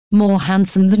More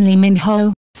handsome than Lee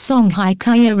Min-ho, Song Hye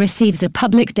Kyo receives a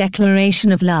public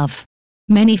declaration of love.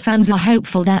 Many fans are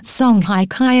hopeful that Song Hye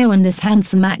Kyo and this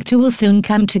handsome actor will soon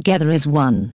come together as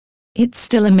one. It's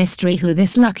still a mystery who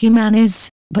this lucky man is,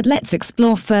 but let's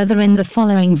explore further in the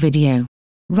following video.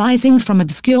 Rising from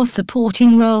obscure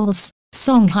supporting roles,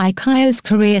 Song Hye Kyo's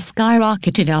career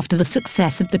skyrocketed after the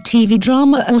success of the TV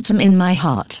drama Autumn in My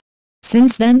Heart.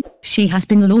 Since then, she has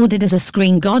been lauded as a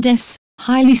screen goddess,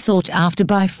 highly sought after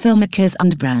by filmmakers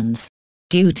and brands.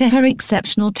 Due to her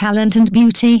exceptional talent and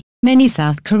beauty, many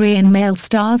South Korean male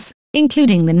stars,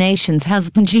 including the nation's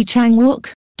husband Ji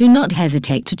Chang-wook, do not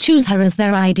hesitate to choose her as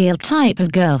their ideal type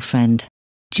of girlfriend.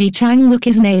 Ji Chang-wook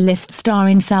is an A-list star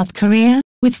in South Korea,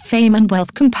 with fame and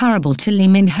wealth comparable to Lee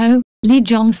Min-ho, Lee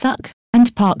Jong-suk,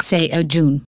 and Park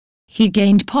Seo-joon. He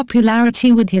gained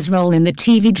popularity with his role in the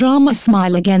TV drama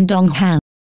Smile Again Dong-han.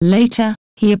 Later,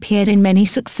 he appeared in many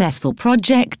successful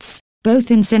projects, both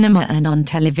in cinema and on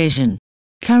television.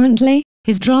 Currently,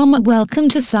 his drama Welcome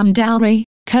to Some Dowry,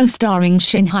 co-starring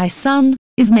Shin Hye-sun,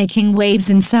 is making waves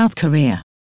in South Korea.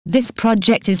 This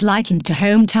project is likened to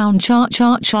Hometown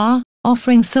Cha-Cha-Cha,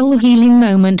 offering soul-healing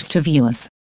moments to viewers.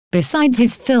 Besides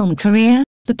his film career,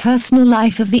 the personal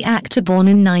life of the actor born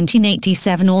in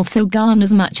 1987 also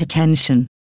garners much attention.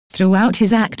 Throughout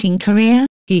his acting career,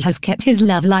 he has kept his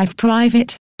love life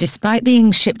private, despite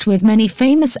being shipped with many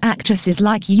famous actresses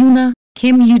like Yoona,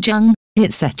 Kim Yoo-jung,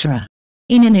 etc.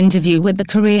 In an interview with the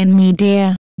Korean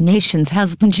media, nation's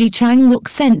husband Ji Chang-wook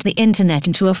sent the internet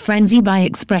into a frenzy by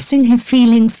expressing his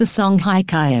feelings for Song Hye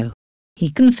Kyo.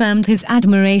 He confirmed his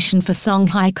admiration for Song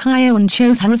Hye Kyo and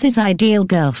chose her as his ideal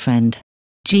girlfriend.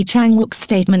 Ji Chang-wook's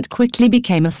statement quickly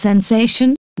became a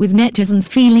sensation, with netizens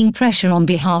feeling pressure on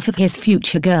behalf of his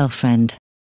future girlfriend.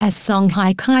 As Song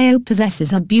Hye Kyo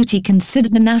possesses a beauty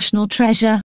considered a national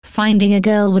treasure, finding a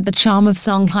girl with the charm of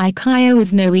Song Hye Kyo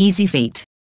is no easy feat.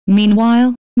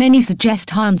 Meanwhile, many suggest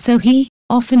Han So-hee,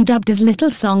 often dubbed as Little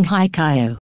Song Hye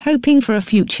Kyo, hoping for a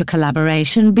future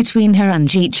collaboration between her and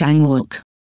Ji Chang-wook.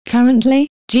 Currently,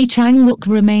 Ji Chang-wook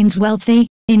remains wealthy,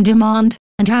 in demand,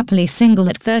 and happily single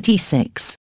at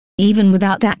 36. Even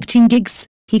without acting gigs,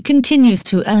 he continues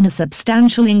to earn a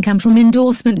substantial income from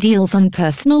endorsement deals and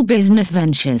personal business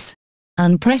ventures.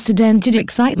 Unprecedented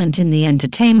excitement in the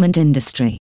entertainment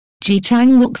industry. Ji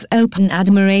Chang-wook's open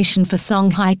admiration for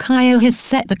Song Hye Kyo has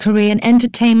set the Korean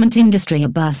entertainment industry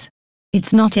abuzz.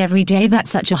 It's not every day that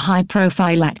such a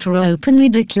high-profile actor openly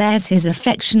declares his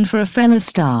affection for a fellow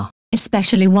star,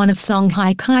 especially one of Song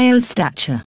Hye Kyo's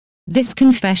stature. This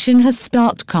confession has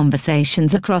sparked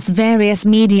conversations across various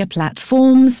media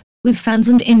platforms, with fans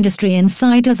and industry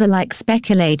insiders alike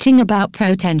speculating about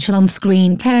potential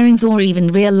on-screen pairings or even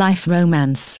real-life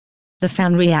romance. The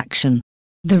fan reaction.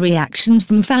 The reaction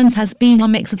from fans has been a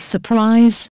mix of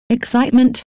surprise,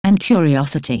 excitement, and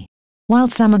curiosity. While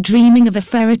some are dreaming of a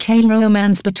fairy-tale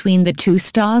romance between the two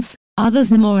stars,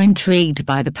 others are more intrigued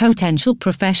by the potential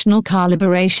professional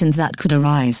collaborations that could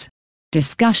arise.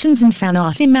 Discussions and fan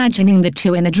art imagining the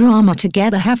two in a drama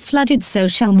together have flooded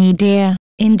social media,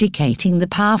 indicating the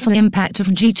powerful impact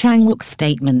of Ji Chang-wook's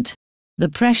statement. The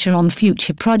pressure on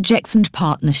future projects and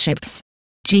partnerships.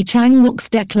 Ji Chang-wook's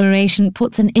declaration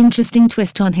puts an interesting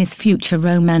twist on his future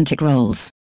romantic roles.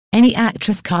 Any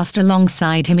actress cast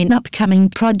alongside him in upcoming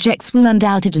projects will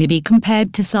undoubtedly be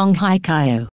compared to Song Hye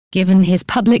Kyo, given his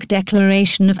public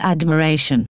declaration of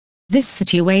admiration. This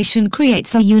situation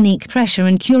creates a unique pressure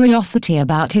and curiosity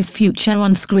about his future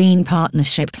on-screen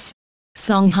partnerships.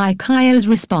 Song Hye Kyo's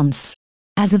response.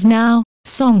 As of now,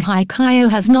 Song Hye Kyo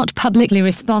has not publicly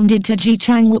responded to Ji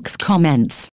Chang-wook's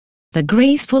comments. The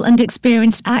graceful and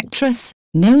experienced actress,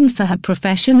 known for her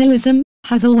professionalism,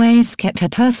 has always kept her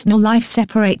personal life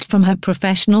separate from her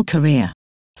professional career.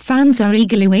 Fans are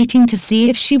eagerly waiting to see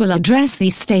if she will address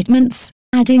these statements,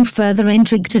 adding further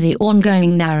intrigue to the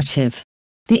ongoing narrative.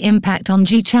 The impact on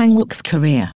Ji Chang-wook's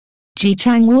career. Ji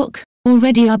Chang-wook,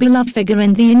 already a beloved figure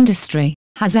in the industry,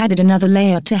 has added another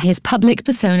layer to his public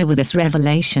persona with this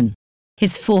revelation.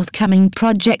 His forthcoming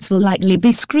projects will likely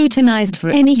be scrutinized for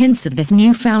any hints of this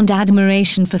newfound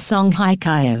admiration for Song Hye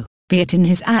Kyo, be it in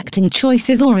his acting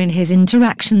choices or in his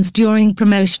interactions during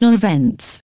promotional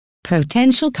events.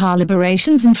 Potential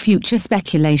collaborations and future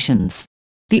speculations.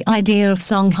 The idea of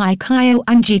Song Hye Kyo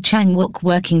and Ji Chang-wook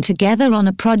working together on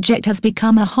a project has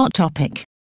become a hot topic.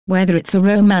 Whether it's a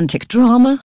romantic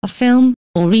drama, a film,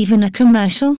 or even a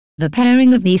commercial, the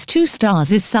pairing of these two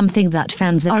stars is something that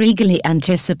fans are eagerly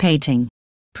anticipating.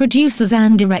 Producers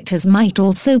and directors might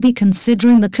also be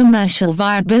considering the commercial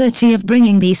viability of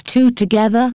bringing these two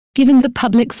together, given the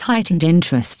public's heightened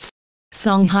interests.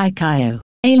 Song Hye Kyo.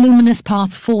 a luminous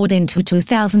path forward into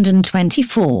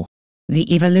 2024.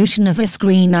 The evolution of a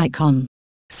screen icon.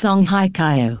 Song Hye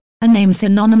Kyo, a name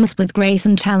synonymous with grace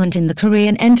and talent in the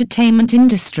Korean entertainment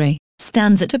industry,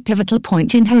 stands at a pivotal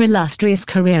point in her illustrious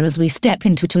career as we step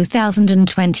into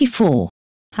 2024.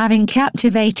 Having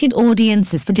captivated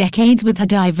audiences for decades with her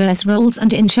diverse roles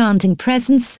and enchanting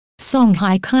presence, Song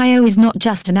Hye Kyo is not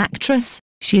just an actress,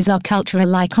 she's a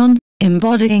cultural icon,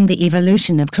 embodying the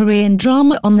evolution of Korean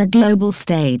drama on the global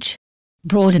stage.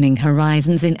 Broadening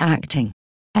horizons in acting.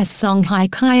 As Song Hye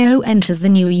Kyo enters the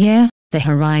new year, the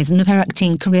horizon of her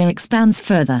acting career expands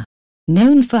further.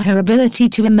 Known for her ability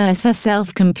to immerse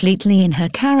herself completely in her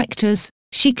characters,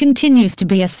 she continues to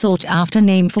be a sought-after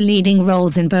name for leading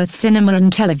roles in both cinema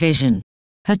and television.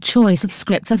 Her choice of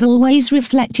scripts has always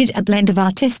reflected a blend of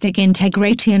artistic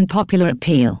integrity and popular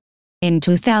appeal. In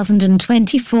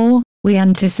 2024, we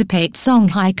anticipate Song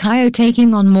Hye Kyo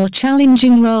taking on more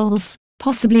challenging roles,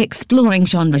 possibly exploring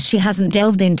genres she hasn't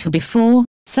delved into before,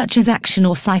 such as action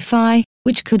or sci-fi,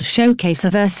 which could showcase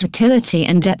her versatility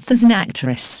and depth as an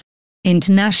actress.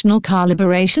 International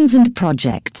collaborations and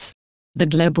projects. The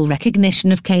global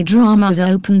recognition of K-dramas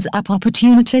opens up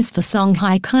opportunities for Song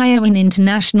Hye Kyo in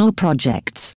international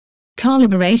projects.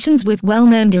 Collaborations with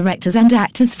well-known directors and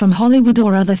actors from Hollywood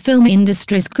or other film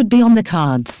industries could be on the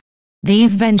cards.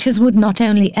 These ventures would not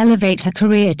only elevate her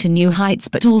career to new heights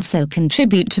but also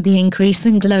contribute to the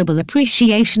increasing global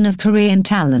appreciation of Korean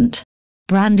talent.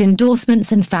 Brand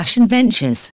endorsements and fashion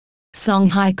ventures. Song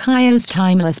Hye Kyo's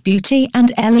timeless beauty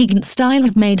and elegant style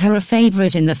have made her a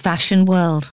favorite in the fashion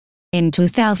world. In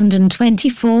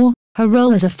 2024, her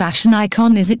role as a fashion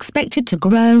icon is expected to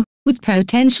grow, with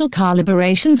potential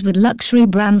collaborations with luxury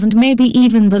brands and maybe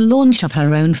even the launch of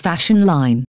her own fashion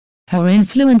line. Her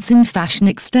influence in fashion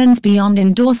extends beyond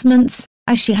endorsements,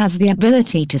 as she has the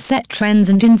ability to set trends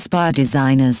and inspire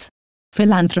designers.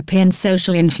 Philanthropy and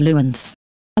social influence.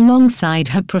 Alongside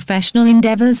her professional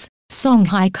endeavors, Song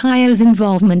Hye Kyo's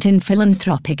involvement in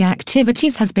philanthropic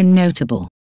activities has been notable.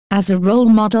 As a role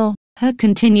model, her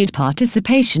continued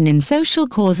participation in social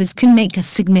causes can make a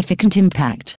significant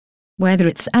impact. Whether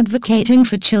it's advocating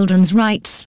for children's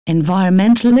rights,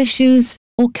 environmental issues,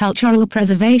 or cultural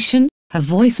preservation, her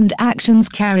voice and actions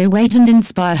carry weight and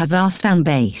inspire her vast fan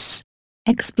base.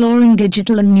 Exploring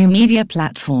digital and new media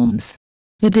platforms.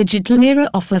 The digital era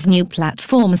offers new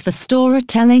platforms for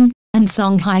storytelling, and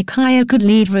Song Hye Kyo could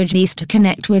leverage these to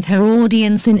connect with her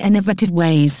audience in innovative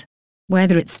ways.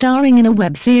 Whether it's starring in a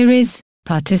web series,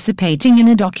 participating in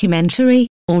a documentary,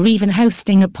 or even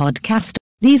hosting a podcast,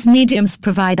 these mediums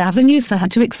provide avenues for her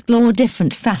to explore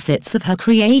different facets of her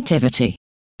creativity.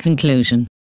 Conclusion.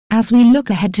 As we look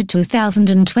ahead to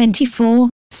 2024,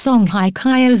 Song Hye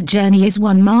Kyo's journey is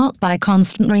one marked by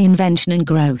constant reinvention and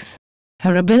growth.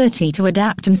 Her ability to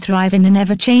adapt and thrive in an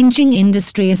ever-changing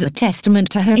industry is a testament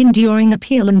to her enduring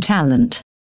appeal and talent.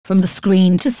 From the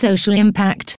screen to social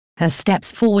impact, her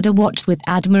steps forward are watched with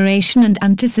admiration and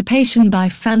anticipation by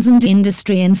fans and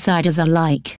industry insiders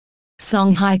alike.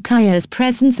 Song Hye Kyo's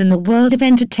presence in the world of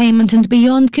entertainment and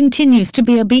beyond continues to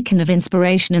be a beacon of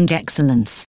inspiration and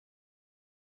excellence.